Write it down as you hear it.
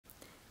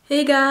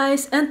Hey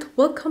guys, and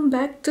welcome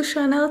back to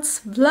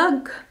Shannel's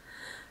vlog!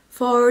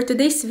 For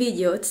today's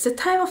video, it's the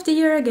time of the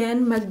year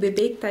again,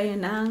 magbe-bake tayo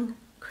ng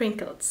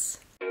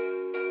crinkles.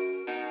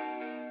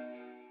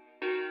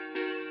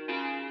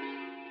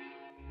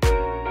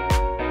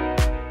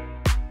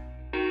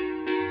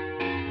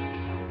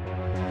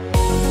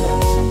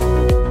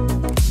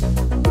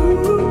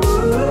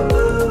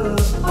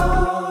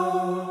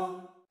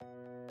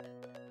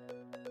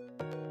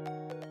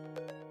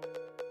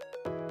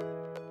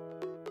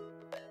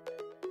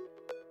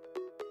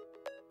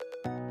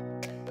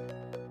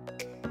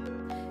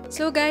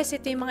 So guys,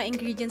 ito yung mga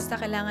ingredients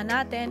na kailangan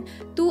natin.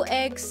 2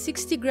 eggs,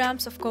 60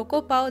 grams of cocoa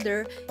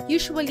powder,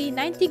 usually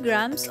 90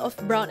 grams of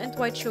brown and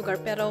white sugar,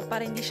 pero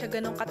para hindi siya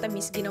ganun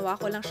katamis, ginawa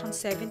ko lang siyang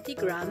 70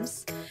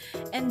 grams.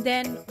 And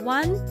then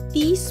 1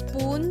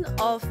 teaspoon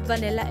of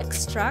vanilla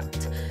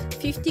extract,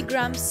 50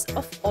 grams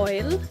of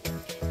oil,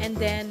 and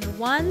then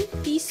 1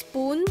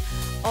 teaspoon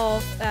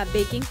of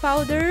baking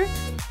powder,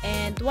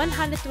 and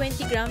 120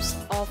 grams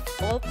of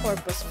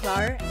all-purpose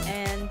flour,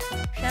 and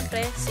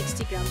syempre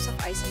 60 grams of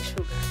icing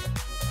sugar.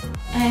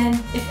 And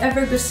if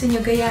ever gusto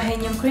nyo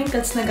gayahin yung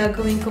crinkles na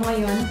gagawin ko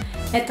ngayon,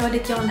 ito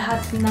ulit yung lahat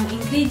ng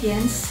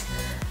ingredients.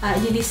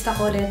 Ililista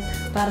ko ulit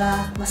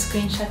para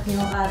ma-screenshot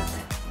nyo at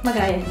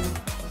magaya nyo.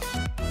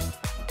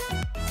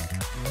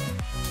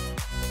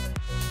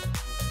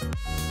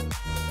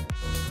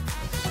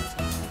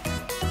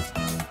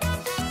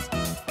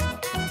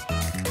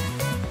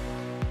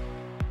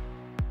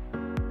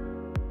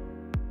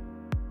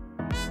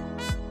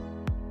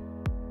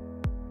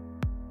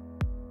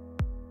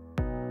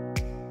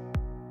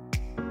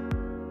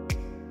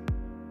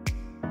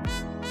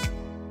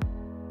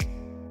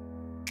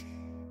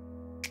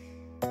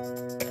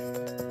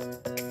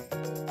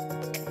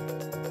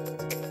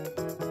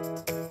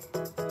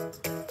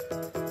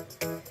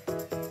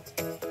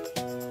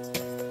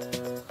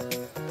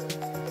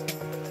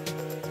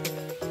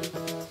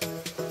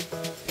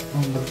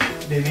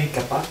 Bebe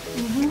ka pa?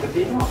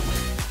 Gabi mo.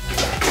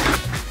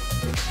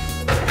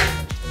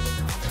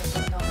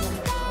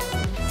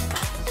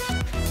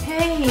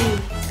 Hey!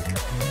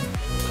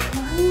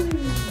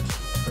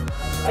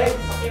 Ay,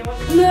 pakiwan.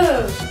 No!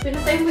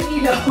 Pinatay mo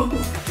ilaw.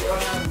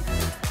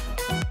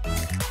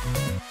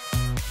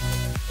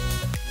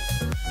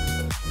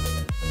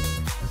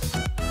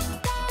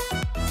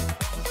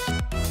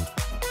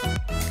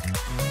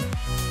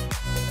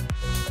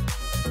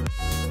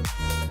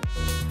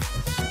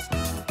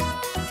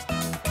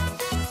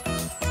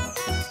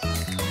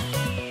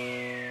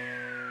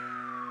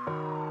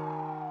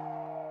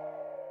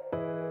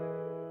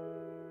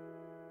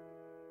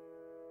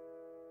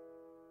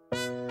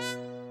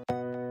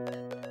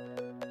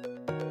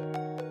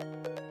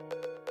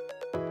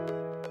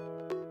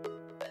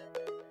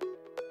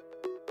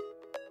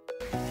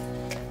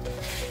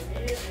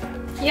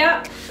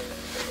 Yeah.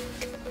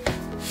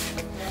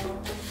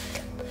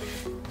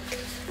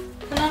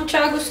 Anong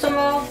tsa gusto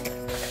mo?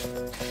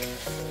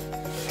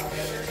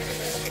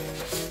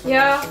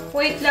 Yeah,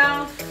 wait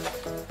lang.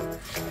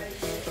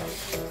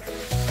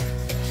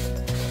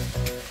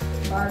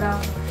 Bahala.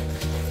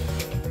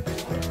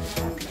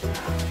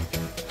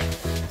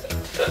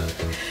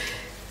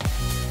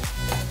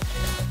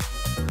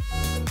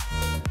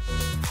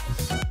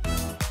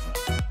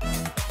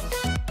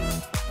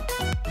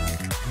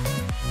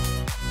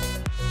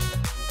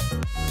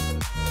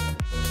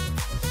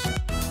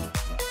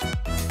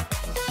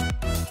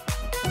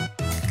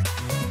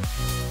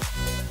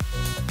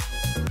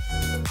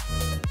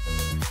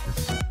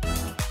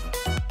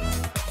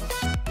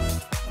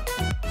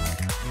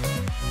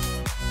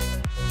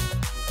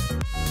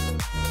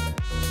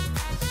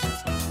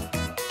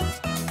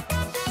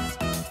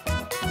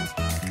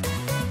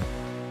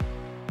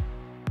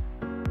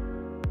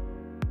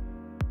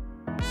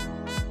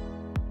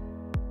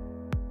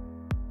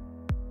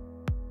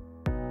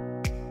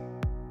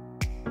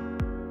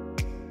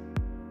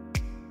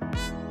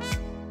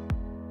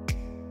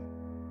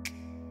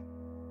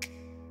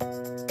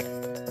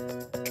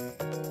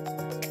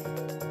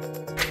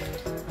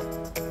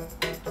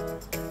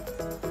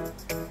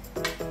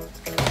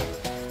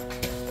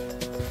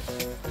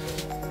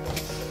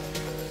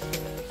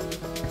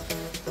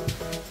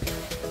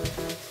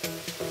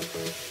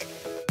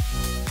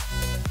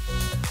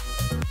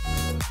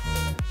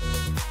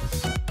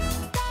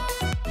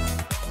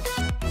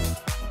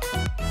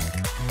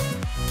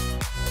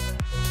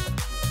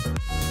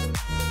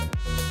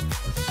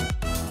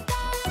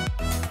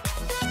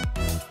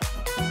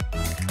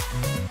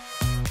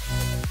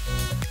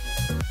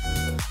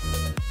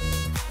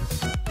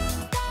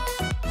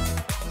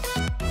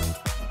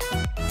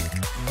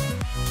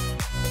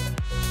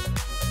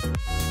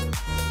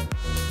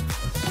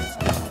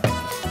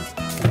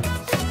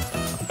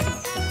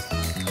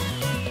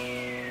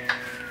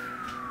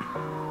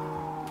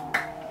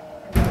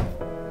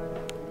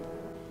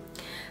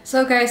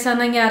 So guys, ang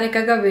nangyari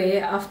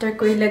kagabi, after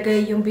ko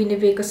ilagay yung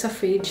binibake ko sa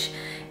fridge,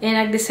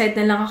 nag-decide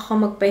na lang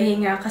ako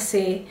magpahinga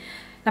kasi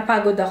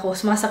napagod ako,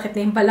 sumasakit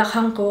na yung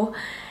balakang ko.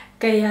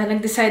 Kaya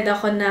nag-decide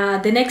ako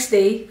na the next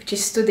day, which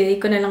is today,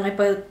 ko na lang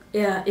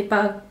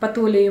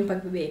ipagpatuloy yung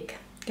pag-bake.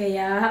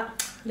 Kaya,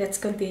 let's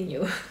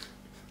continue.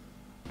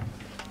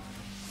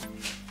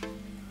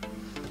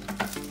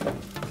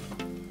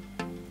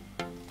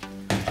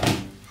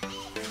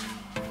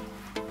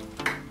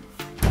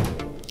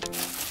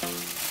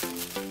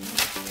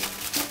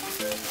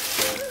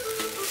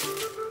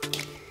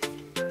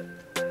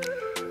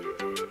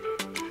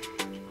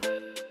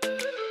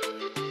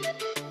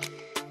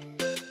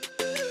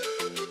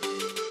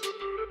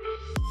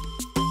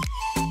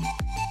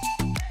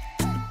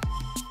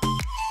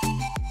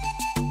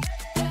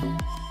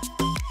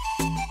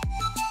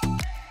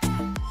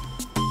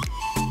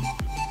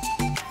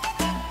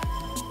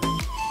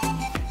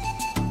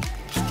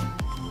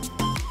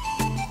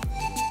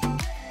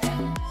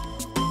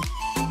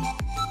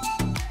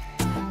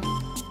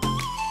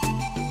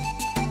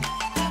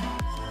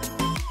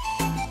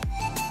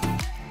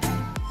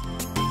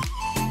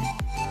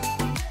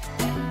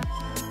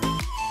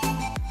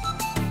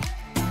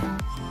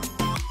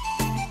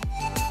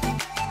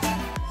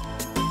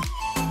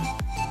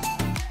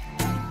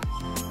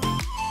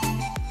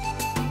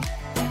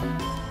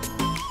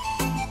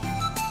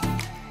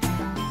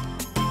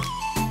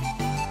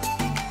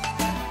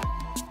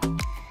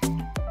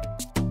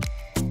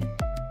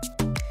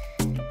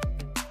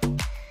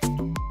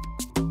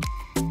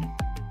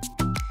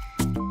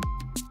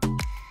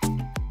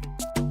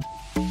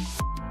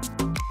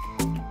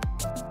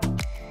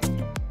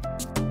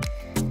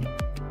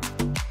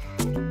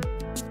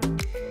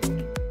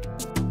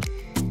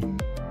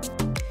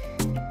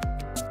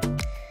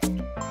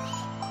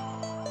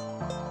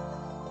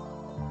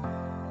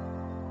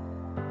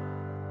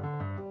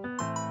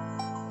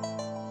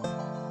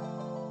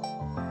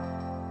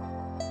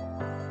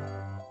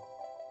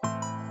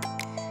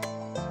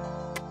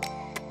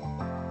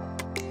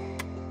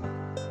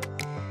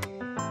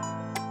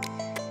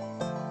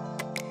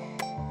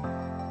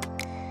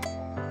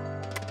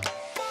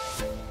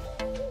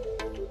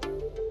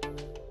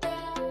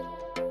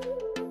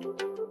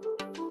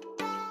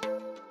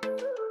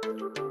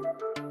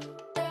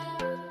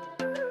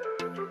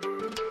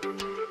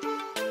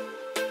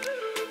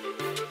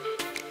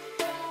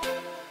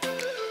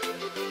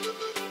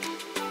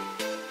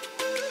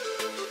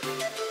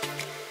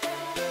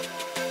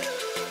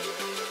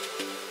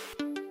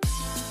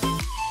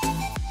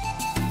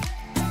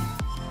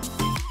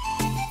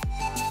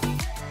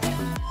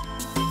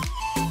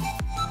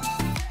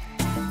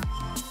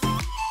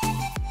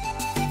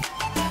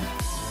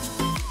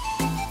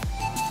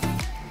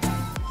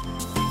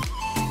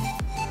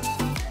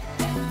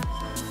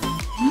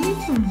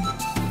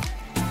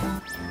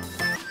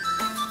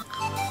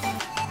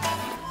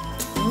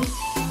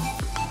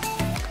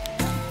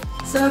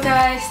 So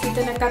guys,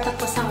 dito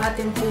nagtatapos ang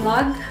ating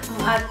vlog,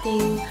 ang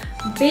ating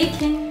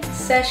baking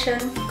session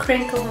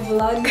crinkle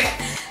vlog.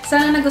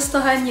 Sana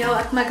nagustuhan nyo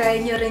at magaya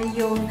nyo rin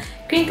yung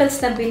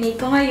crinkles na binake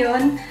ko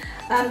ngayon.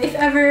 If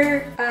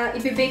ever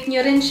ibibake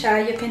nyo rin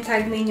siya, you can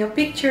tag me in your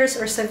pictures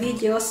or sa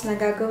videos na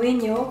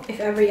gagawin nyo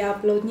if ever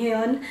i-upload nyo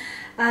yun.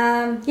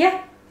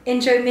 Yeah,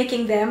 enjoy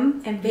making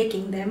them and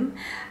baking them.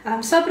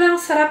 Sobrang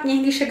sarap niya,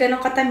 hindi siya ganun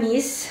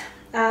katamis.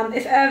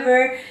 If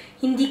ever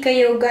hindi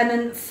kayo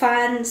ganun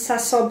fan sa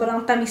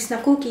sobrang tamis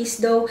na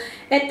cookies, though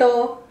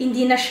ito,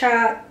 hindi na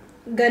siya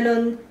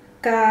ganun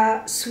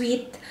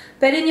ka-sweet.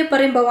 Pwede nyo pa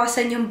rin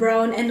bawasan yung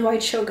brown and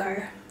white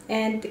sugar.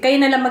 And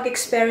kayo na lang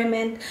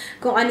mag-experiment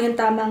kung ano yung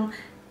tamang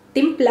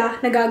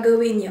timpla na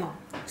gagawin nyo.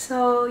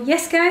 So,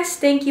 yes guys,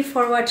 thank you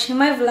for watching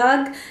my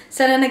vlog.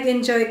 Sana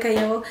nag-enjoy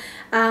kayo.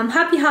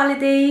 Happy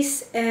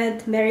holidays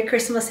and Merry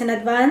Christmas in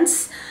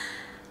advance.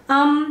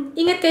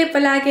 Ingat kayo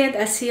palagi and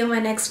I'll see you in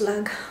my next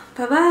vlog.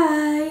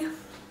 Bye-bye!